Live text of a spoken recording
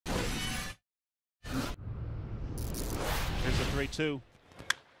3-2.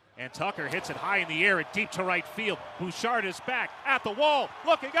 And Tucker hits it high in the air and deep to right field. Bouchard is back at the wall,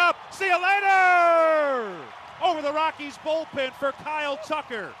 looking up. See you later! Over the Rockies bullpen for Kyle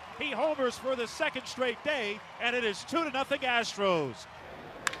Tucker. He homers for the second straight day, and it is 2-0 Astros.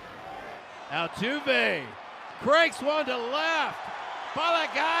 Altuve cranks one to left.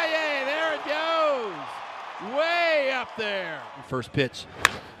 Palagaye, there it goes. Way up there. First pitch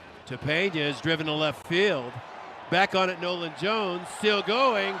to Pena is driven to left field. Back on it, Nolan Jones, still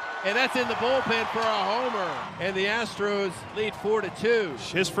going, and that's in the bullpen for a homer. And the Astros lead 4-2.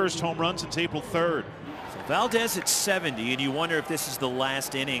 His first home run since April 3rd. So Valdez at 70, and you wonder if this is the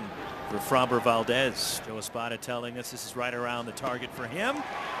last inning for Framber Valdez. Joe Espada telling us this is right around the target for him.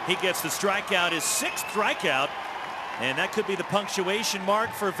 He gets the strikeout, his 6th strikeout, and that could be the punctuation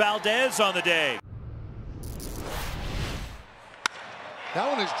mark for Valdez on the day. That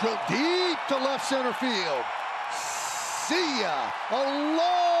one is drilled deep to left center field. See ya! A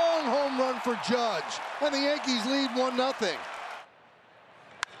long home run for Judge, and the Yankees lead 1-0.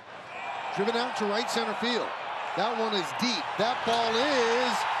 Driven out to right center field. That one is deep. That ball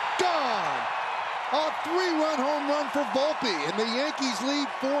is gone. A 3-run home run for Volpe, and the Yankees lead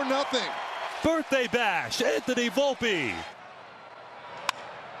 4-0. Birthday bash, Anthony Volpe.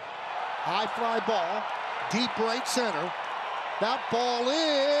 High fly ball, deep right center. That ball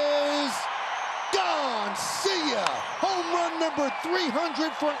is gone. See ya. Home run number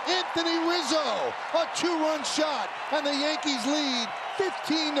 300 for Anthony Rizzo. A 2-run shot, and the Yankees lead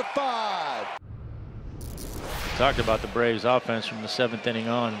 15-5. Talked about the Braves offense from the 7th inning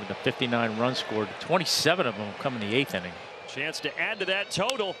on with a 59 runs scored. 27 of them come in the 8th inning. Chance to add to that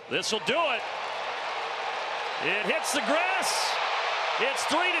total. This will do it. It hits the grass. It's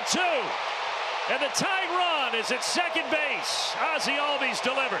 3-2. And the tying run is at second base. Ozzie Albies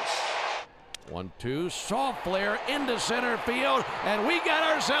delivers. 1-2, soft flare into center field, and we got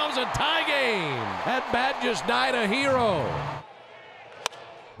ourselves a tie game. That bat just died a hero.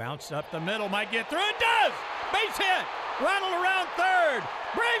 Bounced up the middle, might get through. It does! Base hit! Rattled around third.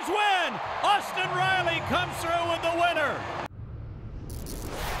 Braves win! Austin Riley comes through with the winner.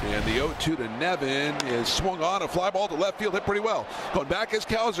 And the 0-2 to Nevin is swung on, a fly ball to left field, hit pretty well. Going back is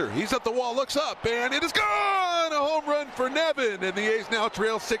Kowser. He's at the wall, looks up, and it is gone! A home run for Nevin, and the A's now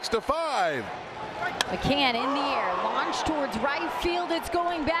trail 6-5. McCann in the air, launched towards right field. It's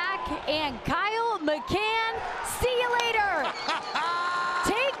going back, and Kyle McCann, see you later.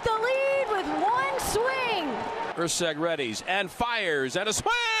 Take the lead with one swing. Urseg readies and fires, and a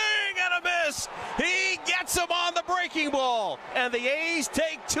swing and a miss. He gets him on the breaking ball, and the A's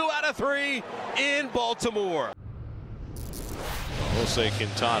take 2 out of 3 in Baltimore. Jose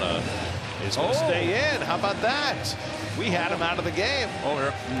Quintana is going to stay in. How about that? We had him out of the game.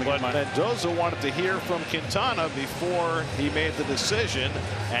 But Mendoza wanted to hear from Quintana before he made the decision,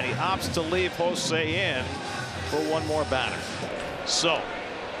 and he opts to leave Jose in for one more batter. So,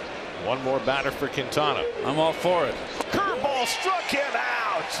 one more batter for Quintana. I'm all for it. Curveball struck him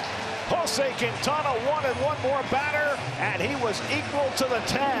out. Jose Quintana wanted one more batter, and he was equal to the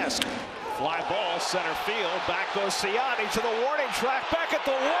task. Fly ball, center field. Back goes Ciani to the warning track. Back at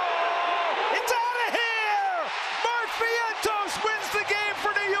the wall. It's out of here! Mark Vientos wins the game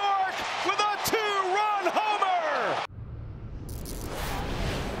for New York with a 2-run homer.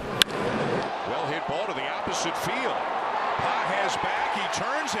 Well hit ball to the opposite field. Pages back, he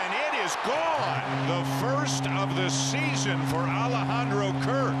turns, and it is gone. The first of the season for Alejandro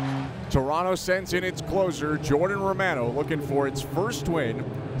Kirk. Toronto sends in its closer, Jordan Romano, looking for its first win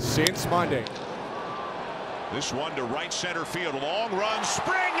since Monday. This one to right center field. Long run,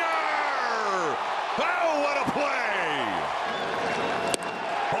 Springer! Oh, what a play!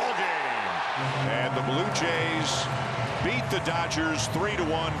 Ball game. And the Blue Jays beat the Dodgers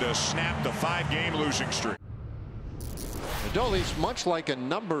 3-1 to snap the 5-game losing streak. Adolis, much like a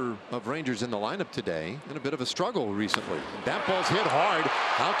number of Rangers in the lineup today, in a bit of a struggle recently. That ball's hit hard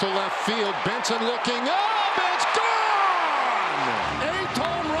out to left field. Benson looking up. It's gone! 8th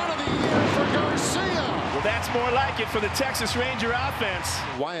home run of the year for Garcia. Well, that's more like it for the Texas Ranger offense.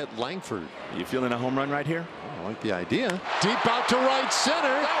 Wyatt Langford. You feeling a home run right here? I like the idea. Deep out to right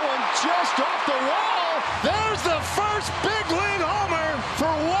center. That one just off the wall. There's the first big league homer for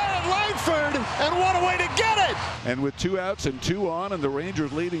Wyatt Langford, and what a way to get it! And with 2 outs and 2 on, and the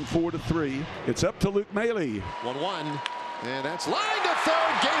Rangers leading 4-3, it's up to Luke Maile. 1-1, and that's line to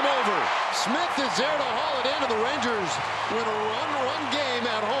third. Game over. Smith is there to haul it in, and the Rangers win a run game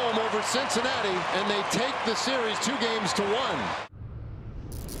at home over Cincinnati, and they take the series 2-1.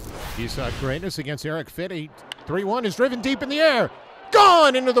 He saw greatness against Eric Fitty. 3-1 is driven deep in the air.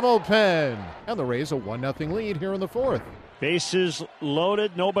 Gone into the bullpen. And the Rays a 1-0 lead here in the 4th. Bases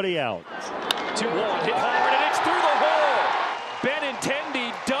loaded, nobody out. 2-1, hit hard, and it's through the hole.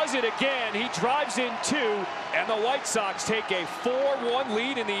 Benintendi does it again. He drives in 2, and the White Sox take a 4-1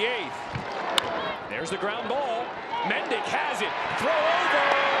 lead in the 8th. There's the ground ball. Mendick has it. Throw over.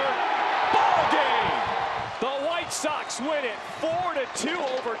 Ball game. The White Sox win it 4-2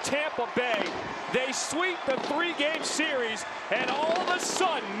 over Tampa Bay. They sweep the 3-game series, and all of a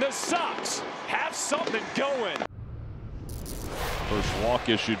sudden, the Sox have something going. First walk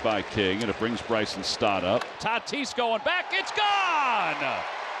issued by King, and it brings Bryson Stott up. Tatis going back. It's gone.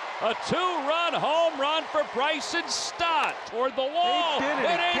 A 2-run home run for Bryson Stott toward the wall.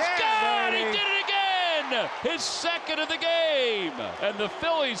 And he's gone. He did it again. His second of the game. And the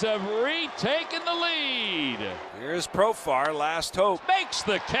Phillies have retaken the lead. Here's Profar, last hope. Makes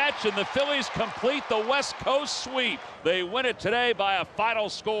the catch, and the Phillies complete the West Coast sweep. They win it today by a final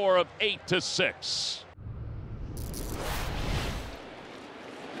score of 8-6.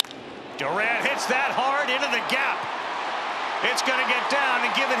 Durant hits that hard into the gap. It's going to get down, and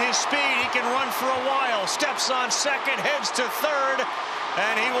given his speed, he can run for a while. Steps on second, heads to third,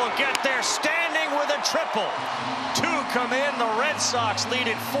 and he will get there standing with a triple. 2 come in. The Red Sox lead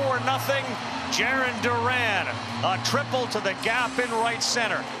it 4-0. Jarren Duran, a triple to the gap in right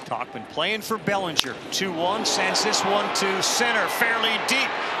center. Tauchman playing for Bellinger. 2-1, sends this one to center, fairly deep.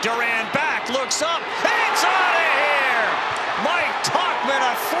 Duran back, looks up, and it's out of here! Mike Tauchman,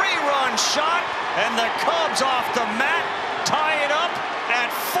 a 3-run shot, and the Cubs off the mat tie it up at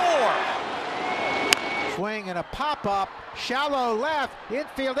 4. Swing and a pop-up, shallow left,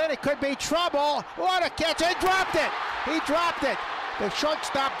 infield in, it could be trouble. What a catch, he dropped it! He dropped it! The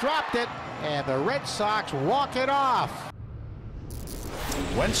shortstop dropped it, and the Red Sox walk it off.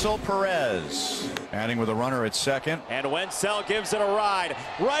 Wenzel Perez batting with a runner at second. And Wenzel gives it a ride.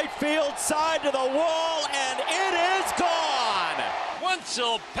 Right field side to the wall, and it is gone.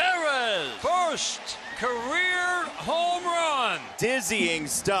 Wenzel Perez, first career home run. Dizzying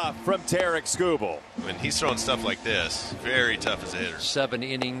stuff from Tarek Skubal. When he's throwing stuff like this, very tough as a hitter. 7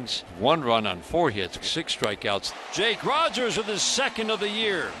 innings, 1 run on 4 hits, 6 strikeouts. Jake Rogers with his second of the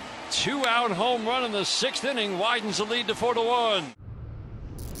year. 2-out home run in the 6th inning widens the lead to 4-1.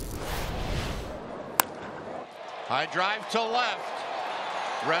 High drive to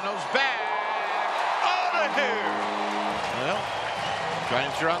left. Reynolds back. Out of here. Well,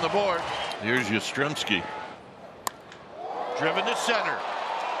 Giants are on the board. Here's Yastrzemski. Driven to center.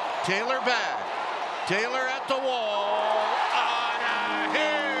 Taylor back. Taylor at the wall. Out of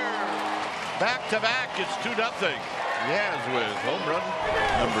here. Back to back. It's 2-0. Yaz with home run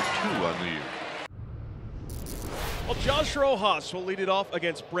number 2 on the year. Well, Josh Rojas will lead it off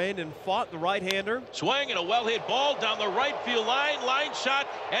against Brandon Pfaadt, the right-hander. Swing and a well-hit ball down the right field line shot,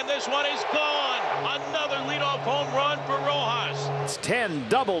 and this one is gone. Another leadoff home run for Rojas. It's 10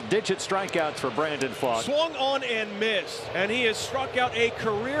 double-digit strikeouts for Brandon Pfaadt. Swung on and missed, and he has struck out a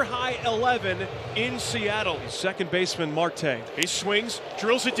career-high 11 in Seattle. Second baseman Marte. He swings,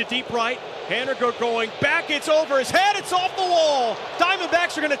 drills it to deep right. Haniger going back, it's over his head, it's off the wall.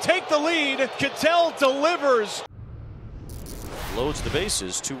 Diamondbacks are going to take the lead. Cattell delivers. Loads the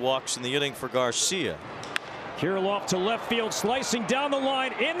bases. 2 walks in the inning for Garcia. Kirilloff to left field, slicing down the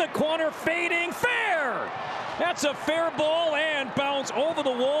line, in the corner, fading, fair! That's a fair ball and bounce over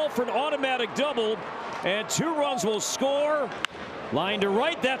the wall for an automatic double. And 2 runs will score. Line to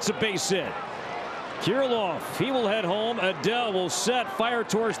right, that's a base hit. Kirilloff, he will head home. Adele will set, fire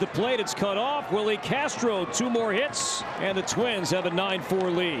towards the plate. It's cut off. Willie Castro, 2 more hits, and the Twins have a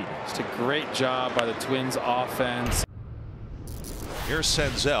 9-4 lead. Just a great job by the Twins offense. Here's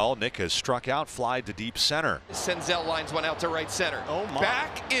Senzel. Nick has struck out, fly to deep center. Senzel lines one out to right center. Oh my.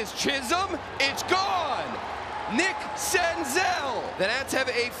 Back is Chisholm. It's gone. Nick Senzel. The Nats have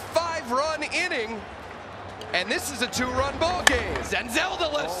a 5-run inning, and this is a 2-run ball game. Senzel to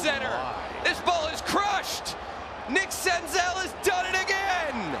left center. My. This ball is crushed. Nick Senzel has done it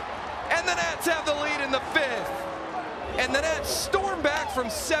again. And the Nats have the lead in the 5th. And the Nats storm back from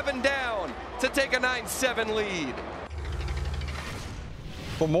 7 down to take a 9-7 lead.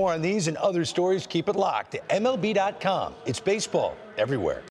 For more on these and other stories, keep it locked to MLB.com. It's baseball everywhere.